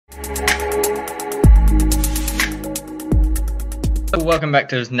welcome back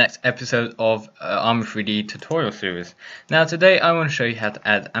to this next episode of Armory 3D tutorial series. Now today I want to show you how to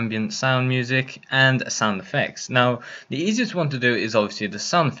add ambient sound music and sound effects. Now the easiest one to do is obviously the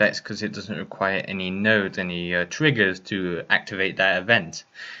sound effects because it doesn't require any nodes, any triggers to activate that event.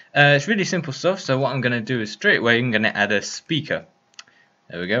 It's really simple stuff, so what I'm going to do is straight away I'm going to add a speaker.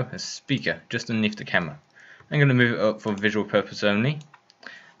 There we go, a speaker just underneath the camera. I'm going to move it up for visual purpose only.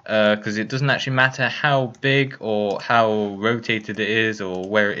 Because it doesn't actually matter how big or how rotated it is or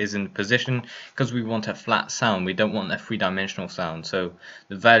where it is in position, because we want a flat sound. We don't want a three-dimensional sound. So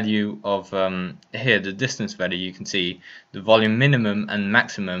the value of here, the distance value, you can see the volume minimum and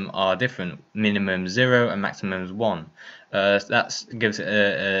maximum are different. Minimum 0 and maximum is 1. That gives it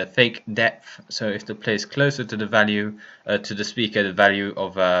a fake depth. So if the player is closer to the value to the speaker, the value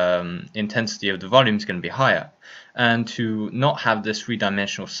of intensity of the volume is going to be higher. And to not have this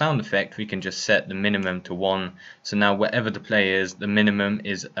three-dimensional sound effect, we can just set the minimum to 1. So now wherever the play is, the minimum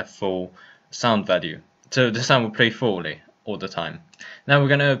is a full sound value. So the sound will play fully all the time. Now we're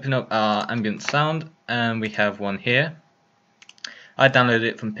going to open up our ambient sound, and we have one here. I downloaded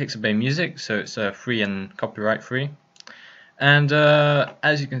it from Pixabay Music, so it's free and copyright free. And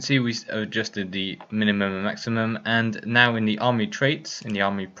as you can see, we adjusted the minimum and maximum, and now in the Armory traits, in the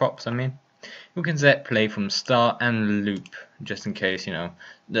Armory props I mean, we can set play from start and loop, just in case, you know,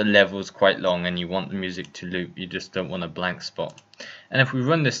 the level is quite long and you want the music to loop, you just don't want a blank spot. And if we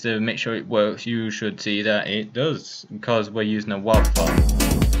run this to make sure it works, you should see that it does, because we're using a WAV file.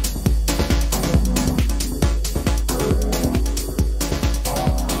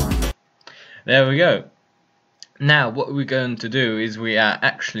 There we go. Now what we're going to do is we are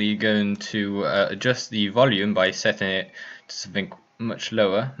actually going to adjust the volume by setting it to something much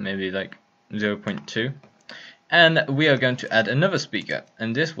lower, maybe like 0.2, and we are going to add another speaker,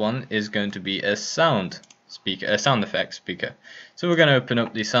 and this one is going to be a sound speaker, a sound effect speaker. So we're going to open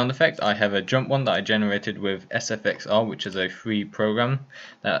up the sound effect. I have a jump one that I generated with SFXR, which is a free program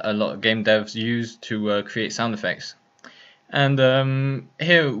that a lot of game devs use to create sound effects. And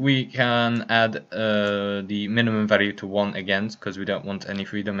here we can add the minimum value to 1 again, because we don't want any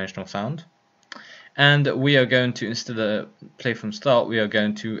three-dimensional sound. And we are going to, instead of play from start, we are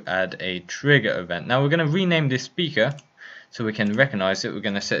going to add a trigger event. Now we're going to rename this speaker so we can recognize it. We're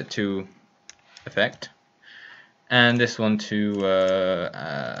going to set it to effect, and this one to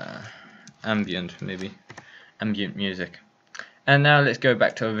ambient, maybe ambient music. And now let's go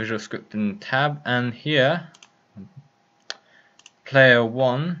back to our visual scripting tab, and here player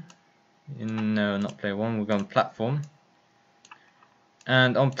 1, no, not player 1, we're going platform,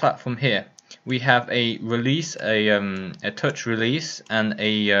 and on platform here we have a release, a touch release, and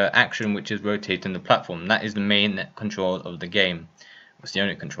a action which is rotating the platform. That is the main control of the game. It's the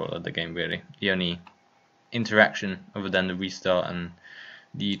only control of the game, really. The only interaction other than the restart and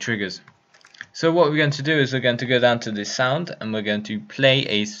the triggers. So what we're going to do is we're going to go down to the sound, and we're going to play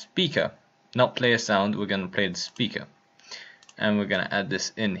a speaker. Not play a sound, we're going to play the speaker. And we're going to add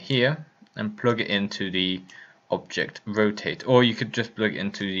this in here and plug it into the object rotate, or you could just plug it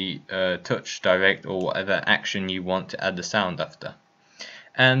into the touch direct or whatever action you want to add the sound after.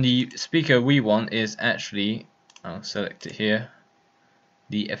 And the speaker we want is actually, I'll select it here,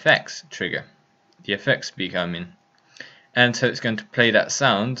 the effects trigger, the effects speaker I mean. And so it's going to play that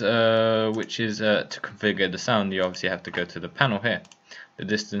sound, which is to configure the sound you obviously have to go to the panel here. The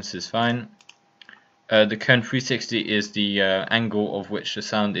distance is fine. The current 360 is the angle of which the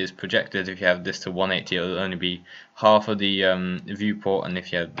sound is projected. If you have this to 180, it will only be half of the viewport, and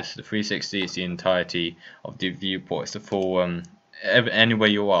if you have this to 360, it's the entirety of the viewport. It's the full, anywhere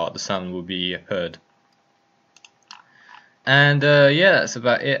you are, the sound will be heard. And yeah, that's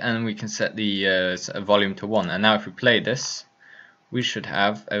about it, and we can set the volume to 1. And now if we play this, we should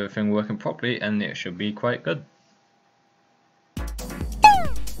have everything working properly, and it should be quite good.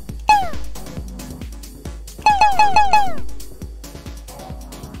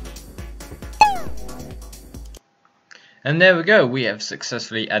 And there we go, we have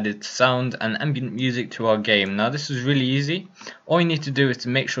successfully added sound and ambient music to our game. Now this is really easy. All you need to do is to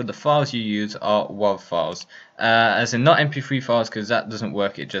make sure the files you use are WAV files, as in not MP3 files, because that doesn't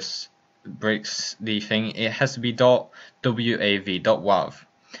work, it just breaks the thing. It has to be .wav, .wav.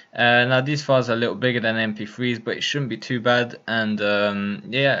 Now these files are a little bigger than MP3s, but it shouldn't be too bad.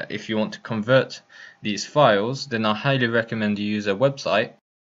 And yeah, if you want to convert these files, then I highly recommend you use a website.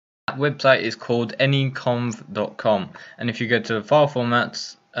 That website is called anyconv.com, and if you go to the file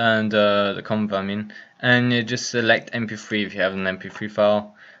formats and the conv I mean, and you just select MP3 if you have an MP3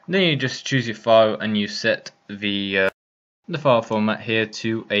 file, then you just choose your file and you set the file format here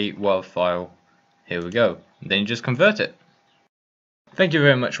to a WAV file. Here we go. Then you just convert it. Thank you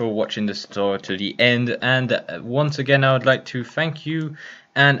very much for watching this tutorial to the end, and once again I would like to thank you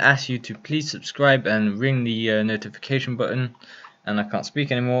and ask you to please subscribe and ring the notification button. And I can't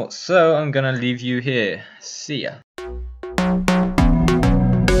speak anymore, so I'm gonna leave you here. See ya.